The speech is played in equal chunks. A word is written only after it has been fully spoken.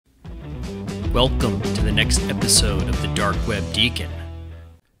Welcome to the next episode of the Dark Web Deacon.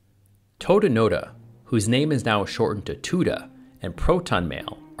 Tutanota, whose name is now shortened to Tuta, and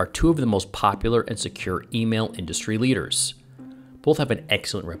Protonmail are two of the most popular and secure email industry leaders. Both have an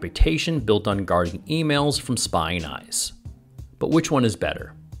excellent reputation built on guarding emails from spying eyes. But which one is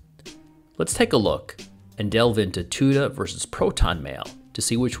better? Let's take a look and delve into Tuta versus Protonmail to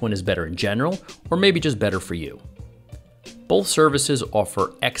see which one is better in general, or maybe just better for you. Both services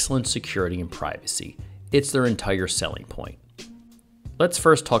offer excellent security and privacy. It's their entire selling point. Let's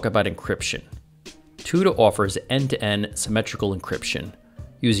first talk about encryption. Tuta offers end-to-end symmetrical encryption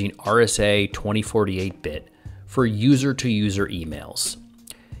using RSA 2048-bit for user-to-user emails.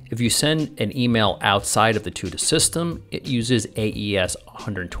 If you send an email outside of the Tuta system, it uses AES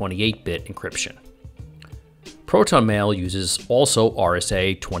 128-bit encryption. Protonmail uses also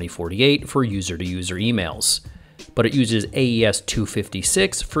RSA 2048 for user-to-user emails, but it uses AES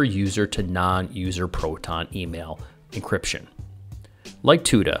 256 for user to non-user Proton email encryption. Like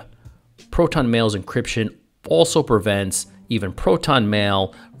Tuta, Protonmail's encryption also prevents even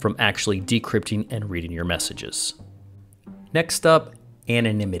Protonmail from actually decrypting and reading your messages. Next up,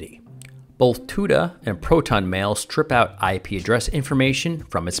 anonymity. Both Tuta and Protonmail strip out IP address information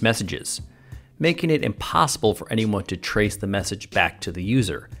from its messages, making it impossible for anyone to trace the message back to the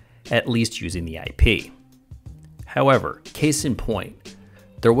user, at least using the IP. However, case in point,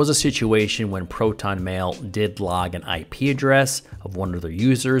 there was a situation when Protonmail did log an IP address of one of their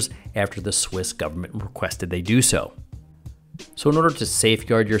users after the Swiss government requested they do so. So in order to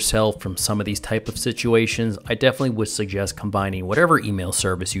safeguard yourself from some of these type of situations, I definitely would suggest combining whatever email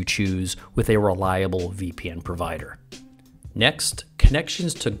service you choose with a reliable VPN provider. Next,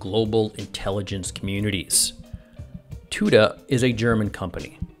 connections to global intelligence communities. Tuta is a German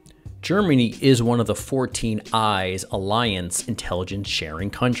company. Germany is one of the 14 Eyes Alliance intelligence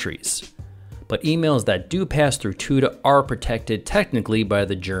sharing countries. But emails that do pass through Tuta are protected technically by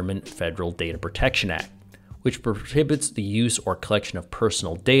the German Federal Data Protection Act, which prohibits the use or collection of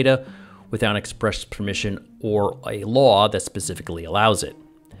personal data without express permission or a law that specifically allows it.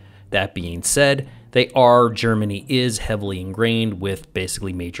 That being said, Germany is heavily ingrained with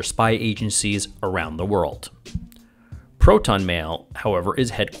basically major spy agencies around the world. Protonmail, however,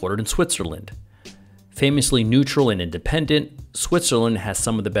 is headquartered in Switzerland. Famously neutral and independent, Switzerland has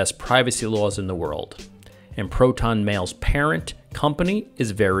some of the best privacy laws in the world, and Protonmail's parent company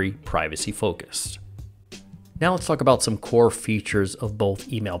is very privacy focused. Now let's talk about some core features of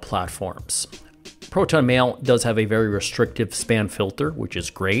both email platforms. Protonmail does have a very restrictive spam filter, which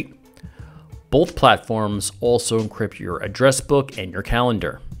is great. Both platforms also encrypt your address book and your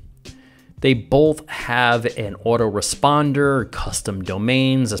calendar. They both have an autoresponder, custom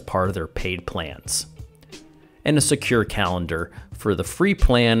domains as part of their paid plans, and a secure calendar for the free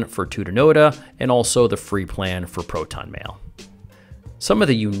plan for Tutanota and also the free plan for Protonmail. Some of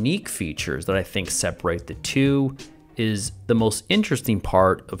the unique features that I think separate the two is the most interesting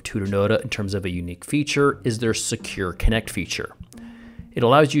part of Tutanota in terms of a unique feature is their Secure Connect feature. It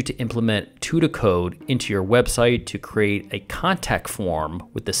allows you to implement Tuta code into your website to create a contact form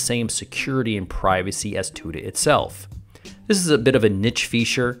with the same security and privacy as Tuta itself. This is a bit of a niche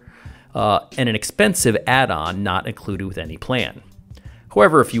feature and an expensive add-on not included with any plan.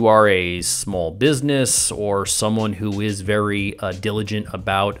 However, if you are a small business or someone who is very diligent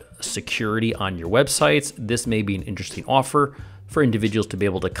about security on your websites, this may be an interesting offer for individuals to be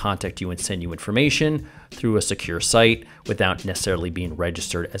able to contact you and send you information through a secure site without necessarily being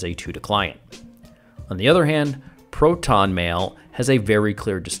registered as a Tuta client. On the other hand, Protonmail has a very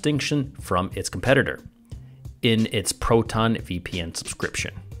clear distinction from its competitor in its Proton VPN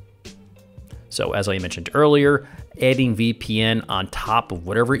subscription. So as I mentioned earlier, adding VPN on top of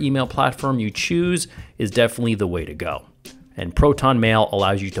whatever email platform you choose is definitely the way to go. And Protonmail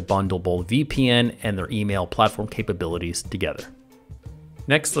allows you to bundle both VPN and their email platform capabilities together.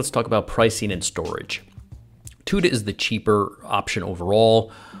 Next, let's talk about pricing and storage. Tuta is the cheaper option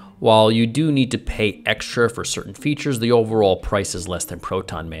overall. While you do need to pay extra for certain features, the overall price is less than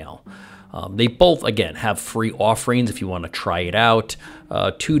Protonmail. They both, again, have free offerings if you want to try it out.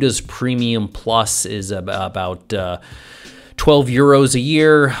 Tuta's Premium Plus is about 12 euros a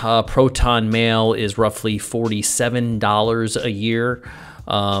year. Protonmail is roughly $47 a year.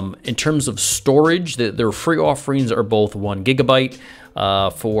 In terms of storage, their free offerings are both 1 gigabyte.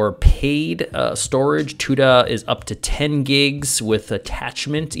 For paid storage, Tuta is up to 10 gigs with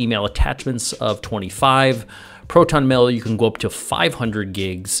email attachments of 25. Protonmail, you can go up to 500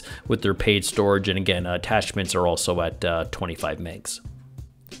 gigs with their paid storage, and again, attachments are also at 25 megs.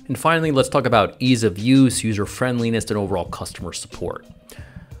 And finally, let's talk about ease of use, user friendliness, and overall customer support.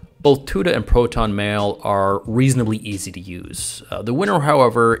 Both Tuta and Protonmail are reasonably easy to use. The winner,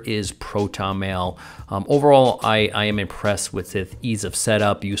 however, is Protonmail. Overall, I am impressed with its ease of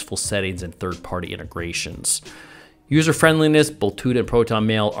setup, useful settings, and third-party integrations. User friendliness, both Tuta and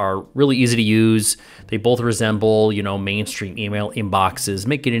Protonmail are really easy to use. They both resemble, mainstream email inboxes,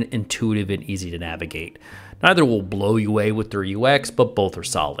 making it intuitive and easy to navigate. Neither will blow you away with their UX, but both are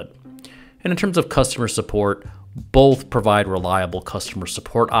solid. And in terms of customer support, both provide reliable customer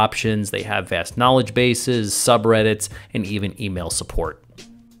support options. They have vast knowledge bases, subreddits, and even email support.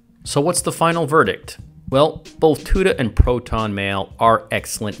 So what's the final verdict? Well, both Tuta and Protonmail are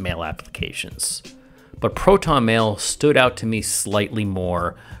excellent mail applications. But Protonmail stood out to me slightly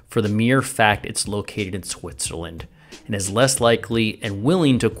more for the mere fact it's located in Switzerland and is less likely and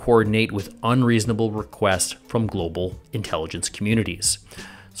willing to coordinate with unreasonable requests from global intelligence communities.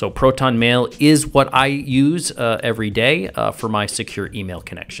 So Protonmail is what I use every day for my secure email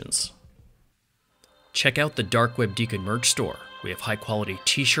connections. Check out the darkwebdeacon merch store. We have high-quality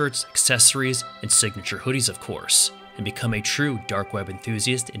t-shirts, accessories, and signature hoodies, of course, and become a true dark web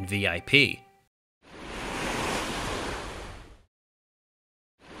enthusiast and VIP.